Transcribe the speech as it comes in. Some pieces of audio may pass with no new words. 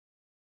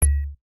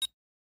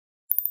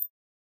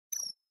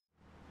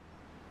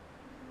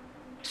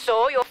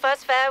So, your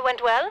first fare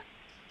went well?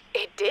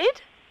 It did?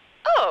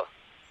 Oh,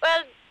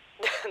 well,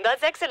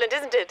 that's excellent,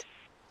 isn't it?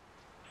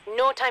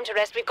 No time to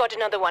rest, we've got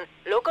another one.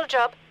 Local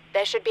job,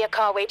 there should be a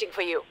car waiting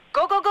for you.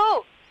 Go, go,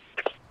 go!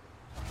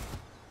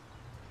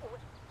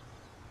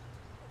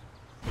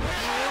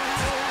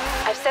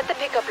 I've set the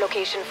pickup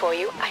location for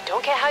you. I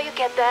don't care how you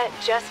get there,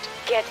 just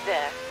get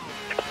there.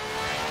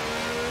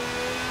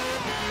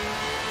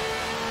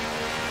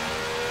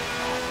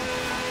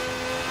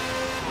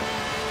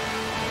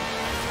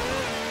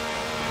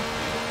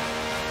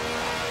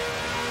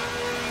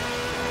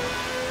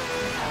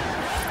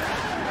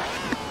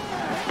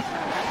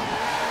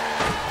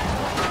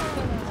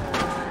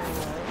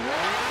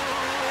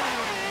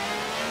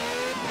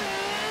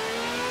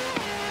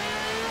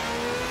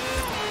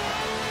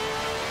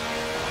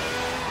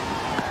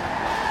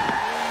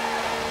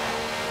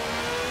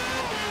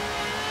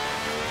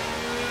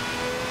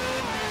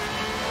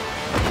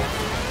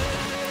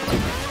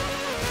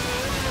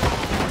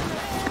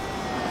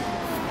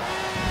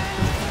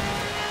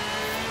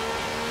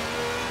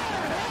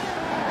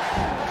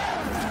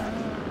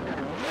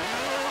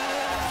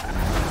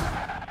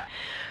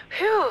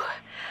 Phew.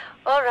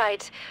 All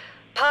right.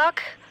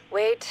 Park,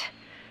 wait,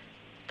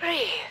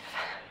 breathe.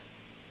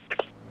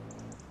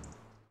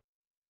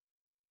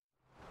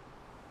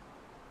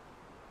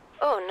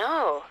 Oh,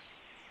 no.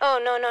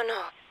 Oh, no, no,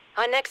 no.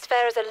 Our next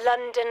fare is a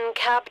London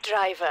cab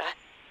driver.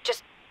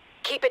 Just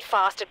keep it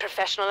fast and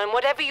professional, and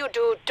whatever you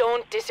do,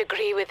 don't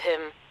disagree with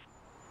him.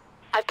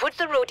 I've put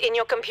the route in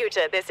your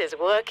computer. This is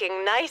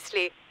working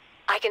nicely.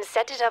 I can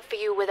set it up for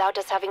you without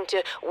us having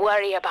to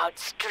worry about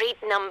street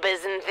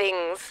numbers and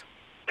things.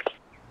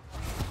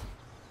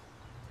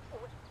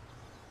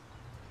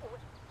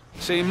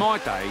 See, in my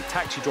day,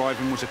 taxi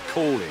driving was a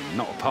calling,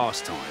 not a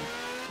pastime.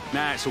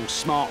 Now it's all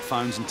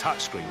smartphones and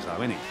touchscreens, though,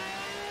 isn't it?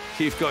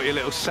 You've got your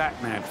little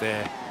sat-nav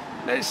there.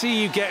 Let's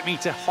see you get me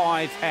to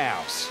Hythe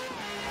House.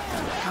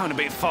 Going a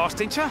bit fast,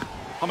 ain't ya?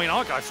 I mean,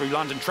 I go through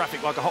London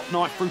traffic like a hot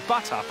knife through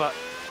butter, but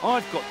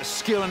I've got the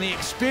skill and the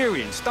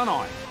experience, don't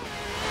I?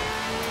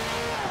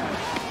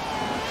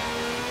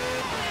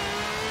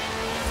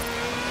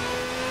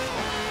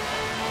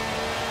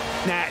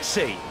 Now,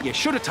 see, you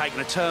should have taken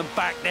a turn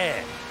back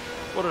there.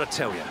 What did I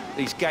tell you?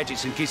 These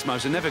gadgets and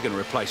gizmos are never going to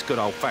replace good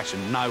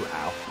old-fashioned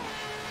know-how.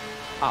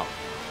 Oh,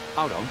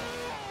 hold on.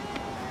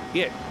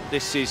 Yeah,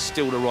 this is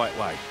still the right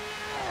way.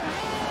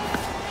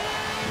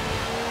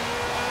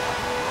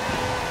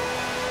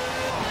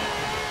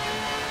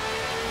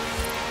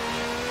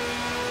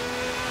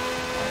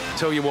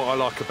 Tell you what I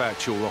like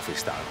about your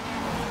office,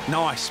 though.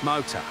 Nice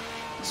motor.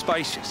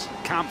 Spacious,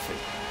 comfy.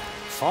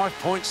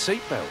 5-point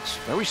seatbelts.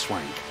 Very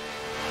swank.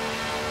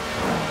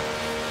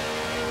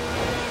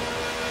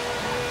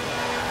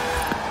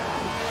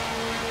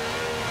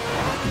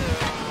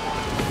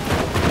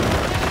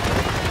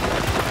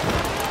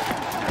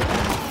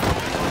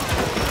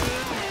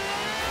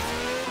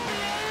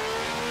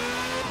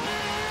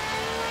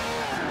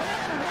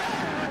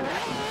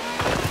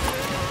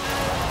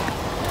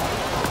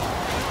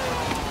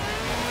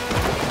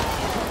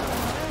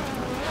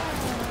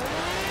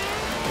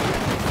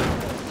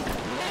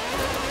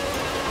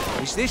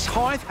 Is this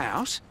Hythe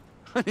House?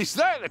 Is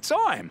that the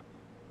time?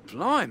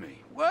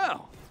 Blimey,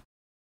 well...